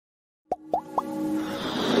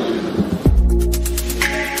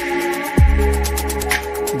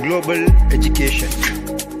Global education.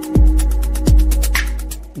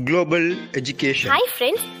 Global education. Hi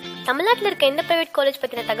friends, தமிழ்நாட்டில் இருக்க எந்த பிரைவேட் காலேஜ்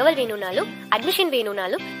பத்தின தகவல் வேணும்னாலும் அட்மிஷன்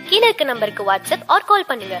வேணும்னாலும் கீழே இருக்க நம்பருக்கு வாட்ஸ்அப் ஆர் கால்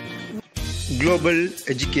பண்ணுங்க. Global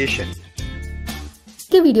education.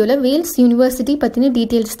 இந்த வீடியோவில் வேல்ஸ் யூனிவர்சிட்டி பற்றின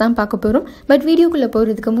டீட்டெயில்ஸ் தான் பார்க்க போகிறோம். பட் வீடியோக்குள்ளே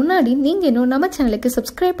போகிறதுக்கு முன்னாடி நீங்கள் இன்னும் நம்ம சேனலுக்கு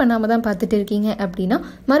சப்ஸ்கிரைப் பண்ணாமல் தான் பார்த்துட்டு இருக்கீங்க அப்படின்னா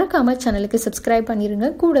மறக்காமல் சேனலுக்கு சப்ஸ்கிரைப் பண்ணிடுங்க.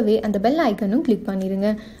 கூடவே அந்த பெல் ஐக்கனும் கிளிக்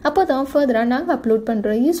பண்ணிடுங்க. அப்போ தான் ஃபர்தராக நாங்கள் அப்லோட்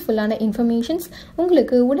பண்ணுற யூஸ்ஃபுல்லான இன்ஃபர்மேஷன்ஸ்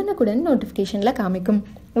உங்களுக்கு உடனுக்குடன் நோட்டிஃபிகேஷனில் காமிக்கும்.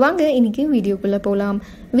 வாங்க இன்னைக்கு வீடியோக்குள்ளே போகலாம்.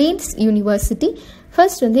 வேல்ஸ் யூனிவர்சிட்டி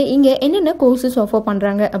ஃபர்ஸ்ட் இங்கே என்னென்ன கோர்சஸ் ஆஃபர்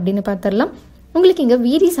பண்ணுறாங்க அப்படின்னு பார்த்துடலாம். உங்களுக்கு இங்கே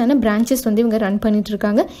வேரியஸான பிரான்ச்சஸ் இவங்க ரன் பண்ணிட்டு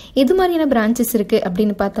இருக்காங்க. எது மாதிரியான பிரான்ச்சஸ் இருக்குது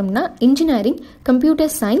அப்படின்னு பார்த்தோம்னா engineering,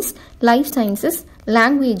 computer science, life sciences,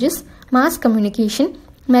 languages, mass communication,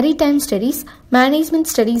 maritime studies, management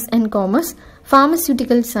studies and commerce,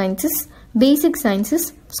 pharmaceutical sciences, basic sciences,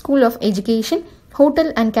 school of education,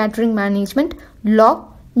 hotel and catering management, law,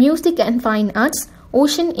 music and fine arts,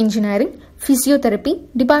 ocean engineering, physiotherapy,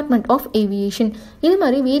 department of aviation. இது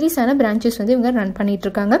மாதிரி வேரியஸான branches இவங்க run பண்ணிட்டு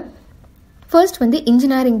இருக்காங்க. First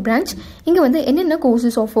engineering branch. இங்கே என்னென்ன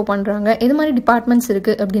courses offer பண்ணுறாங்க, எது மாதிரி டிபார்ட்மெண்ட்ஸ்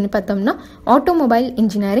இருக்குது அப்படின்னு பார்த்தோம்னா automobile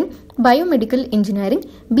engineering, biomedical engineering,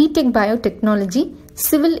 BTech biotechnology,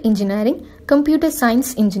 civil engineering, computer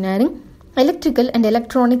science engineering, electrical and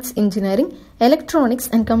electronics engineering,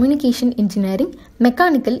 electronics and communication engineering,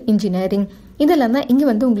 mechanical engineering. இதெல்லாம் தான் இங்கே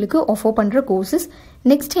உங்களுக்கு ஆஃபர் பண்ணுற கோர்சஸ்.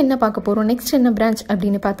 நெக்ஸ்ட் என்ன பார்க்க போகிறோம், நெக்ஸ்ட் என்ன பிரான்ச்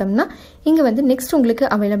அப்படின்னு பார்த்தோம்னா இங்கே நெக்ஸ்ட் உங்களுக்கு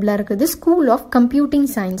அவைலபிளாக இருக்குது ஸ்கூல் ஆஃப் கம்ப்யூட்டிங்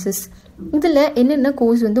சயின்சஸ். இதில் என்னென்ன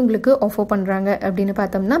கோர்ஸ் உங்களுக்கு ஆஃபர் பண்ணுறாங்க அப்படின்னு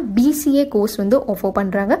பார்த்தோம்னா பிசிஏ கோர்ஸ் ஆஃபர்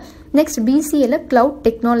பண்ணுறாங்க. Next பிசிஏல cloud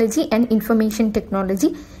technology and information technology,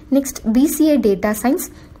 next PCA data science,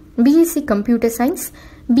 BSc computer science,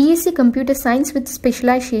 BSc computer science with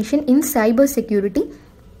specialisation in cyber security,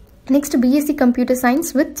 next BSc Computer Science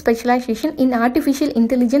with specialization in Artificial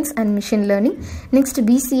Intelligence and Machine Learning, next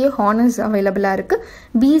BCA Honors available இருக்கு,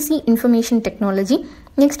 BSc Information Technology,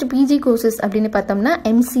 next PG courses அப்படின்னு பார்த்தோம்னா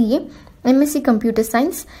MCA, MSc Computer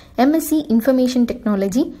Science, MSc Information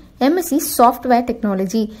Technology, MSc Software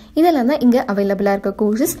Technology. இதெல்லாம் தான் இங்கே அவைலபிளாக இருக்க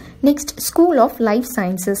courses. Next school of life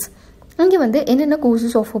sciences. இங்கே என்னென்ன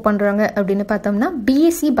கோர்சஸ் ஆஃபர் பண்ணுறாங்க அப்படின்னு பார்த்தோம்னா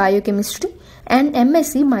BSc biochemistry and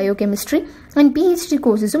MSc biochemistry and PhD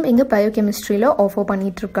கோர்சஸும் இங்கே பயோகெமிஸ்ட்ரியில் ஆஃபர்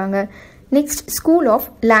பண்ணிகிட்ருக்காங்க. Next school of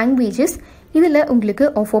languages. இதில் உங்களுக்கு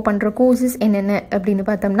ஆஃபர் பண்ணுற கோர்சஸ் என்னென்ன அப்படின்னு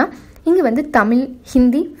பார்த்தோம்னா இங்கே தமிழ்,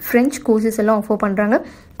 ஹிந்தி, ஃப்ரெஞ்ச் கோர்சஸ் எல்லாம் ஆஃபர் பண்ணுறாங்க.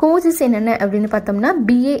 கோர்சஸ் என்னென்ன அப்படின்னு பார்த்தோம்னா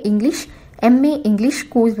BA English, MA English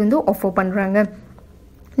course offer பண்ணுறாங்க.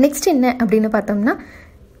 நெக்ஸ்ட் என்ன அப்படின்னு பார்த்தோம்னா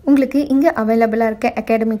உங்களுக்கு இங்கே அவைலபிளாக இருக்க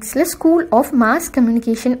அகாடமிக்ஸில் school of mass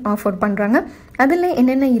communication offer பண்ணுறாங்க. அதில்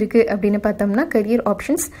என்னென்ன இருக்குது அப்படின்னு பார்த்தோம்னா career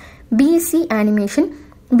options BSc animation,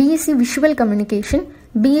 BSc visual communication,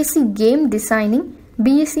 BSc game designing,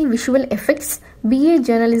 BSc visual effects, BA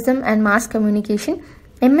journalism and mass communication,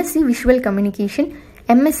 MSc visual communication,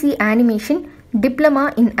 MSc animation, diploma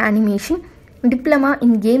in animation, diploma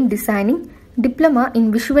in game designing, diploma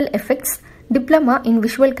in visual effects, diploma in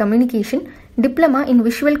visual communication, diploma in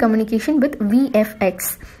visual communication with VFX.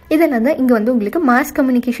 இதெல்லாம் தான் இங்கே உங்களுக்கு mass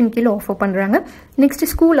communication கீழே offer பண்ணுறாங்க. Next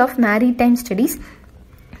school of maritime studies.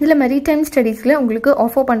 இதில் maritime ஸ்டடீஸில் உங்களுக்கு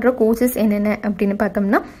offer பண்ணுற courses என்னென்ன அப்படின்னு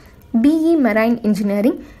பார்த்தோம்னா BE marine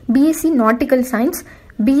engineering, BSc nautical science,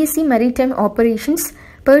 BSc maritime operations,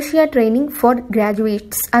 Persia training for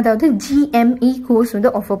graduates, அதாவது ஜிஎம்இ கோர்ஸ்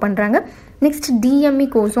ஆஃபர் பண்ணுறாங்க. நெக்ஸ்ட் டிஎம்இ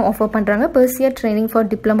கோர்ஸும் ஆஃபர் பண்ணுறாங்க, Persia training for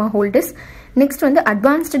diploma holders. Next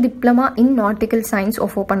advanced diploma in nautical science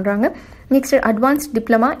offer பண்ணுறாங்க. Next advanced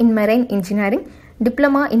diploma in marine engineering,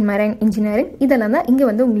 diploma in marine engineering. இதெல்லாம் தான் இங்கே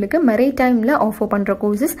உங்களுக்கு மெரைடைமில் offer பண்ணுற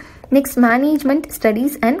courses. Next management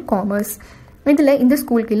studies and commerce. இதில் இந்த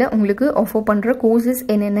school கீழே உங்களுக்கு ஆஃபர் பண்ணுற கோர்சஸ்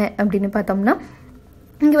என்னென்ன அப்படின்னு பார்த்தோம்னா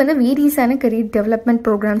இங்கே வேரியஸான கரியர் டெவலப்மெண்ட்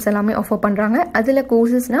ப்ரோக்ராம்ஸ் எல்லாமே ஆஃபர் பண்ணுறாங்க. அதில்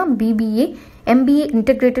கோர்சஸ்னால் BBA, MBA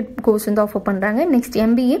integrated course offer பண்ணுறாங்க. நெக்ஸ்ட்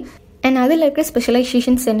எம்பிஏ அண்ட் அதில் இருக்க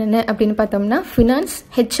ஸ்பெஷலைசேஷன்ஸ் என்னென்ன அப்படின்னு பார்த்தோம்னா finance,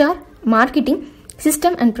 HR, marketing,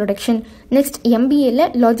 system and production. Next எம்பிஏல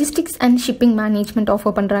logistics and shipping management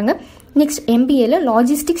offer பண்ணுறாங்க. Next எம்பிஏல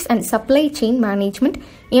logistics and supply chain management,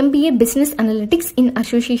 MBA business analytics in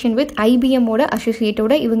association with ஐபிஎம்மோட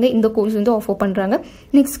அசோசியேட்டோட இவங்க இந்த course offer பண்ணுறாங்க.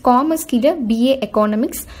 நெக்ஸ்ட் காமர்ஸ் கீழே BA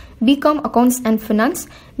economics, BCom accounts and finance,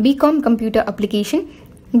 BCom computer application,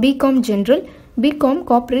 BCom general, BCom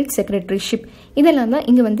corporate secretaryship. இதெல்லாம் தான்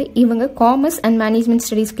இங்கே இவங்க commerce and management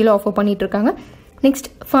studies கீழே offer பண்ணிட்டு இருக்காங்க. Next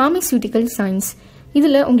pharmaceutical science.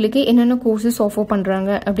 இதில் உங்களுக்கு என்னென்ன கோர்சஸ் ஆஃபர்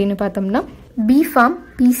பண்ணுறாங்க அப்படின்னு பார்த்தோம்னா B Pharm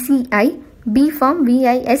PCI, B Pharm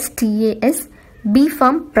விஐஎஸ்டிஏஎஸ்,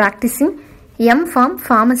 B Pharm practising, MPharm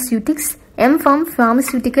ஃபார்மசியூட்டிக்ஸ், M.Pharm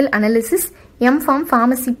Pharmaceutical Analysis, M.Pharm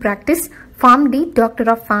Pharmacy Practice, Pharm D Doctor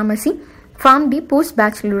of Pharmacy, Pharm D Post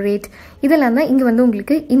Baccalaureate. இதெல்லாம் தான் இங்கே வந்து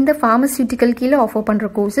உங்களுக்கு இந்த ஃபார்மசியூட்டிக்கல் கீழே ஆஃபர் பண்ணுற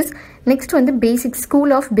கோர்சஸ். நெக்ஸ்ட் வந்து பேசிக்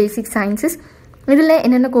ஸ்கூல் ஆஃப் பேசிக் சயின்சஸ். இதில்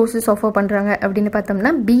என்னென்ன கோர்சஸ் ஆஃபர் பண்ணுறாங்க அப்படின்னு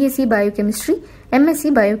பார்த்தோம்னா BSc biochemistry,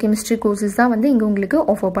 MSc biochemistry courses தான் வந்து இங்கே உங்களுக்கு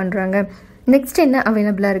ஆஃபர் பண்ணுறாங்க. நெக்ஸ்ட் என்ன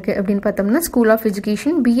அவைலபிளாக இருக்குது அப்படின்னு பார்த்தோம்னா school of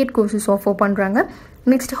education BEd courses offer பண்ணுறாங்க.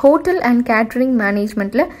 நெக்ஸ்ட் ஹோட்டல் அண்ட் கேட்டரிங்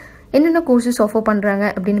மேனேஜ்மெண்ட்டில் என்னென்ன கோர்சஸ் ஆஃபர் பண்ணுறாங்க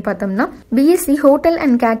அப்படின்னு பார்த்தோம்னா BSc hotel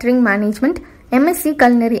and catering management, MSc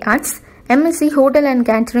culinary arts, MSc hotel and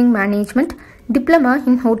catering management, diploma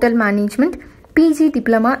in hotel management, PG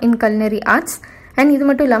diploma in culinary arts. And இது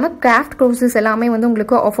மட்டும் இல்லாமல் craft courses எல்லாமே வந்து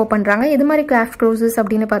உங்களுக்கு ஆஃபர் பண்ணுறாங்க. எது மாதிரி கிராஃப்ட் கோர்சஸ்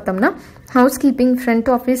அப்படின்னு பார்த்தோம்னா house keeping, front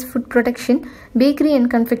office, food protection, bakery and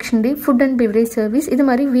confectionery, food and beverage service, இது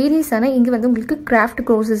மாதிரி வேரியஸான இங்கே வந்து உங்களுக்கு கிராஃப்ட்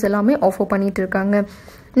கோர்சஸ் எல்லாமே ஆஃபர் பண்ணிட்டு இருக்காங்க.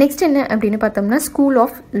 நெக்ஸ்ட் என்ன அப்படின்னு பார்த்தோம்னா ஸ்கூல்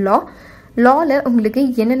ஆஃப் லா. லாவில் உங்களுக்கு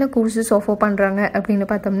என்னென்ன கோர்சஸ் ஆஃபர் பண்ணுறாங்க அப்படின்னு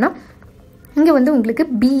பார்த்தோம்னா இங்கே வந்து உங்களுக்கு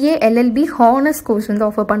பிஏ எல்எல்பி ஹானர்ஸ் கோர்ஸ் வந்து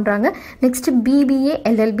ஆஃபர் பண்ணுறாங்க. Next BBA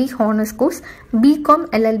LLB honours course, BCom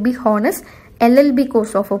LLB honours, LLB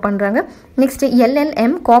course offer பண்ணுறாங்க. Next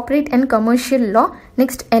LLM corporate and commercial law,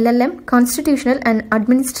 next LLM constitutional and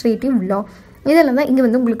administrative லா. இதெல்லாம் தான் இங்கே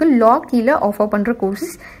வந்து உங்களுக்கு லா கீழே ஆஃபர் பண்ணுற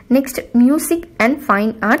courses. Next music and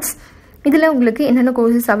fine arts. இதில் உங்களுக்கு என்னென்ன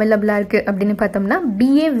கோர்சஸ் அவைலபிளாக இருக்குது அப்படின்னு பார்த்தோம்னா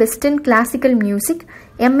BA western classical music,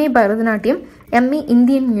 MA Bharatanatyam, MA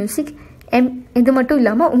Indian music, இது மட்டும்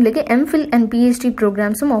இல்லாமல் உங்களுக்கு எம்ஃபில் அண்ட் பிஹெச்டி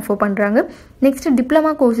ப்ரோக்ராம்ஸும் ஆஃபர் பண்ணுறாங்க. நெக்ஸ்ட்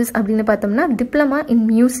டிப்ளமா கோர்சஸ் அப்படின்னு பார்த்தோம்னா டிப்ளமா இன்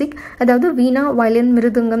மியூசிக், அதாவது வீணா, வயலின்,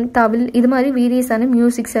 மிருதங்கம், தவில், இது மாதிரி வேரியஸான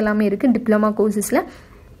மியூசிக்ஸ் எல்லாமே இருக்குது டிப்ளமா கோர்சஸில்.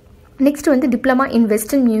 நெக்ஸ்ட் வந்து diploma in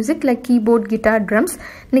western music like keyboard, guitar, drums.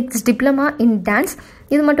 Next diploma in dance.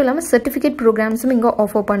 இது மட்டும் இல்லாமல் சர்டிஃபிகேட் ப்ரோக்ராம்ஸும் இங்கே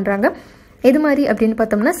ஆஃபர் பண்ணுறாங்க. எது மாதிரி அப்படின்னு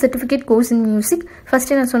பார்த்தோம்னா certificate course in music,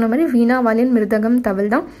 first நான் சொன்ன மாதிரி வீணா, வயலின், மிருதகம், தவில்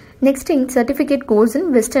தான். Next in certificate course in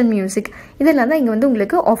western music. இதெல்லாம் தான் இங்கே வந்து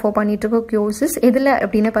உங்களுக்கு ஆஃபர் பண்ணிட்டு இருக்க கோர்சஸ். எதில்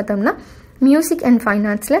அப்படின்னு பார்த்தோம்னா music and fine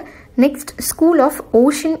ஆர்ட்ஸில். Next school of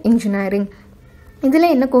ocean engineering.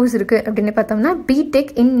 இதில் என்ன கோர்ஸ் இருக்குது அப்படின்னு பார்த்தோம்னா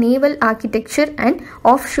BTech in naval architecture and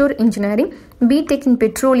half sure engineering, BTech in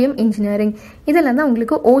petroleum engineering. இதெல்லாம் தான்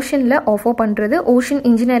உங்களுக்கு ஓஷனில் ஆஃபர் பண்ணுறது, ஓஷன்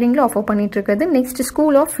இன்ஜினியரிங்கில் ஆஃபர் பண்ணிட்டு இருக்கிறது. Next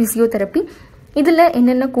school of physiotherapy. இதில்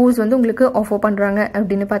என்னென்ன கோர்ஸ் வந்து உங்களுக்கு ஆஃபர் பண்ணுறாங்க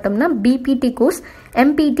அப்படின்னு பார்த்தோம்னா PPT course,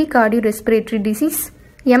 எம்பிடி cardio respiratory disease,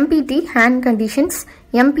 எம்பிடி hand conditions,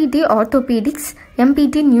 எம்பிடி orthopaedics,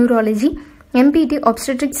 எம்பிடி neurology, எம்பிடி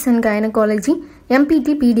obstetrics and gynaecology,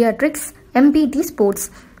 எம்பிடி Pediatrics, எம்பிடி sports.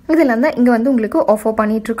 இதெல்லாம் தான் இங்கே வந்து உங்களுக்கு ஆஃபர்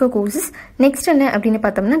பண்ணிட்டு இருக்க கோர்சஸ். நெக்ஸ்ட் என்ன அப்படின்னு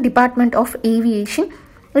பார்த்தோம்னா டிபார்ட்மெண்ட் ஆஃப் ஏவியேஷன்.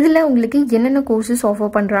 இதில் உங்களுக்கு என்னென்ன கோர்சஸ்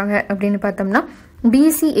ஆஃபர் பண்ணுறாங்க அப்படின்னு பார்த்தோம்னா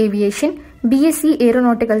BSc aviation, BSc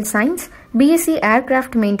aeronautical science, BSc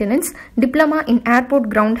aircraft maintenance, diploma in airport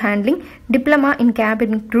ground handling, diploma in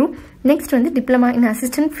cabin crew, next வந்து diploma in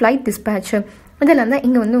assistant flight dispatcher. இதெல்லாம் தான்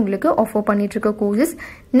இங்கே வந்து உங்களுக்கு ஆஃபர் பண்ணிட்டு இருக்க கோர்சஸ்.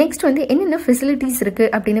 நெக்ஸ்ட் வந்து என்னென்ன ஃபெசிலிட்டிஸ்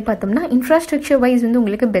இருக்குது அப்படின்னு பார்த்தோம்னா இன்ஃப்ராஸ்ட்ரக்சர் வைஸ் வந்து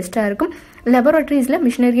உங்களுக்கு பெஸ்ட்டாக இருக்கும். லெபரட்டரிஸில்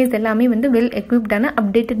மிஷினரிஸ் எல்லாமே வந்து வெல் எக்யூப்டான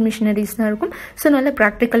அப்டேட்டட் மிஷினரிஸ் தான் இருக்கும். ஸோ நல்ல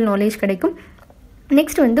ப்ராக்டிக்கல் நாலேஜ் கிடைக்கும்.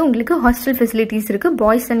 நெக்ஸ்ட் வந்து உங்களுக்கு ஹாஸ்டல் ஃபெசிலிட்டிஸ் இருக்குது.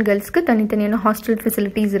 பாய்ஸ் அண்ட் கேர்ள்ஸ்க்கு தனித்தனியான ஹாஸ்டல்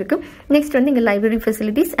ஃபெசிலிட்டிஸ் இருக்குது. நெக்ஸ்ட் வந்து இங்கே லைப்ரரி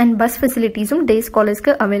ஃபெசிலிட்டிஸ் அண்ட் பஸ் ஃபெசிலிட்டிஸும் டே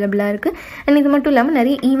ஸ்காலர்ஸ்க்கு அவைலபிளாக இருக்குது. அண்ட் இது மட்டும் இல்லாமல்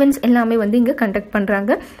நிறைய ஈவெண்ட்ஸ் எல்லாமே வந்து இங்கே கண்டக்ட்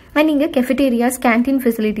பண்ணுறாங்க. அண்ட் இங்கே கெஃபிடேரியாஸ், கேன்டீன்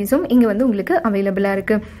ஃபெசிலிட்டிஸும் இங்கே வந்து உங்களுக்கு அவைலபிளாக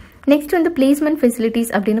இருக்குது. நெக்ஸ்ட் வந்து பிளேஸ்மெண்ட் ஃபெசிலிட்டிஸ்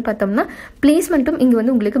அப்படின்னு பார்த்தோம்னா பிளேஸ்மெண்ட்டும் இங்கே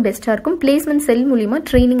வந்து உங்களுக்கு பெஸ்ட்டாக இருக்கும். பிளேஸ்மெண்ட் செல் மூலிமா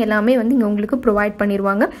ட்ரைனிங் எல்லாமே வந்து இங்கே உங்களுக்கு ப்ரொவைட்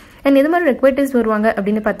பண்ணிடுவாங்க. அண்ட் எது மாதிரி ரெக்வயர்டர்ஸ் வருவாங்க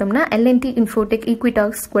அப்படின்னு பார்த்தோம்னா L&T, Infotech,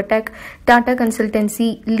 ஈக்விடாக்ஸ், குவட்டாக், Tata consultancy,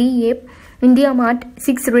 லீஏப், India mart,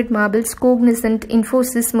 6 red marbles, கோக்னிசன்ட்,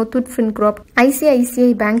 Infosys, Muthoot ஃபின்க்ராப்,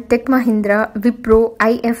 ICICI bank, tech Mahindra, Wipro,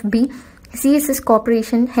 IFB, CSS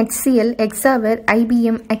corporation, HCL, எக்ஸாவர்,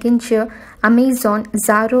 IBM, அகென்ச்சர், Amazon,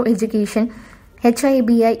 Jaro education,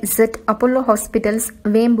 HIBI, ZET, Apollo Hospitals,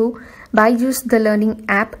 Vembu, Byju's The Learning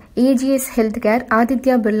App, AGS Healthcare,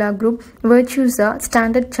 Aditya Birla Group, Virtusa,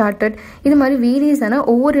 Standard Chartered. இது மாதிரி வேரியஸான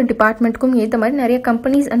ஒவ்வொரு டிபார்ட்மெண்ட்டுக்கும் ஏற்ற மாதிரி நிறைய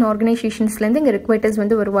companies and ஆர்கனைசேஷன்ஸ்லேருந்து இங்கே ரெக்வயர்டர்ஸ்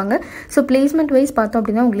வந்து வருவாங்க. So placement wise பார்த்தோம்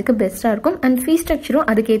அப்படின்னா உங்களுக்கு பெஸ்ட்டாக இருக்கும். அண்ட் ஃபீ ஸ்ட்ரக்சரும்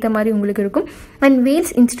அதுக்கேற்ற மாதிரி உங்களுக்கு இருக்கும். And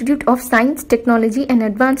Wales institute of science, technology and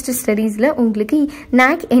advanced ஸ்டடீஸில் உங்களுக்கு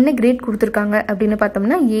NAC என்ன கிரேட் கொடுத்துருக்காங்க அப்படின்னு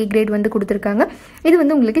பார்த்தோம்னா A கிரேட் வந்து கொடுத்துருக்காங்க. இது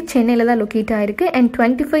வந்து உங்களுக்கு சென்னையில் தான் லொக்கேட் ஆயிருக்கு. அண்ட்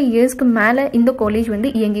 25 இயர்ஸ்க்கு மேலே இந்த காலேஜ்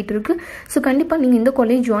வந்து இயங்கிட்டு இருக்கு. ஸோ கண்டிப்பாக நீங்கள் இந்த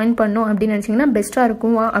காலேஜ் ஜாயின் பண்ணோம் அப்படின்னு நினச்சிங்கன்னா பெஸ்ட்டாக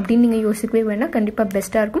இருக்கும் அப்படின்னு நீங்கள் யோசிக்கவே வேணாம். கண்டிப்பாக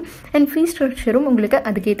பெஸ்ட்டாக இருக்கும். அண்ட் ஃபீ ஸ்ட்ரக்சரும் உங்களுக்கு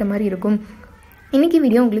அதுக்கேற்ற மாதிரி இருக்கும். இன்றைக்கி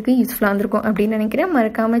வீடியோ உங்களுக்கு யூஸ்ஃபுல்லாக இருந்திருக்கும் அப்படின்னு நினைக்கிறேன்.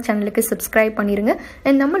 மறக்காமல் சேனலுக்கு சப்ஸ்கிரைப் பண்ணிடுங்க.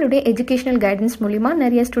 அண்ட் நம்மளுடைய எஜுகேஷனல் கைடன்ஸ் மூலிமா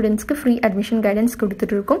நிறைய ஸ்டூடெண்ட்ஸ்க்கு ஃப்ரீ அட்மிஷன் கைடன்ஸ்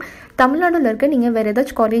கொடுத்துட்ருக்கோம். தமிழ்நாட்டில் இருக்க நீங்கள் வேறு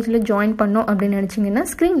ஏதாச்சும் காலேஜில் ஜாயின் பண்ணோம் அப்படின்னு நினச்சிங்கன்னா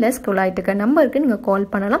ஸ்க்ரீனில் ஸ்க்ரோல் ஆகிட்டு இருக்க நம்பருக்கு நீங்கள் கால்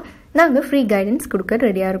பண்ணலாம். நாங்கள் ஃப்ரீ கைடன்ஸ் கொடுக்க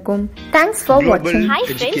ரெடியாக இருக்கோம். தேங்க்ஸ் ஃபார் வாட்சிங். ஹாய்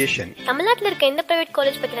ஃப்ரெண்ட்ஸ், தமிழ்நாட்டில் இருக்க எந்த பிரைவேட்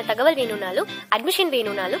காலேஜ் பற்றின தகவல் வேணும்னாலும் அட்மிஷன்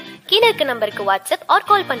வேணும்னாலும் கீழே இருக்க நம்பருக்கு வாட்ஸ்அப் ஆர்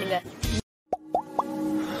கால் பண்ணுங்க.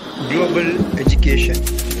 Global education.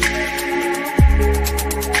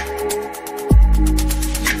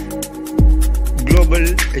 Global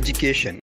education.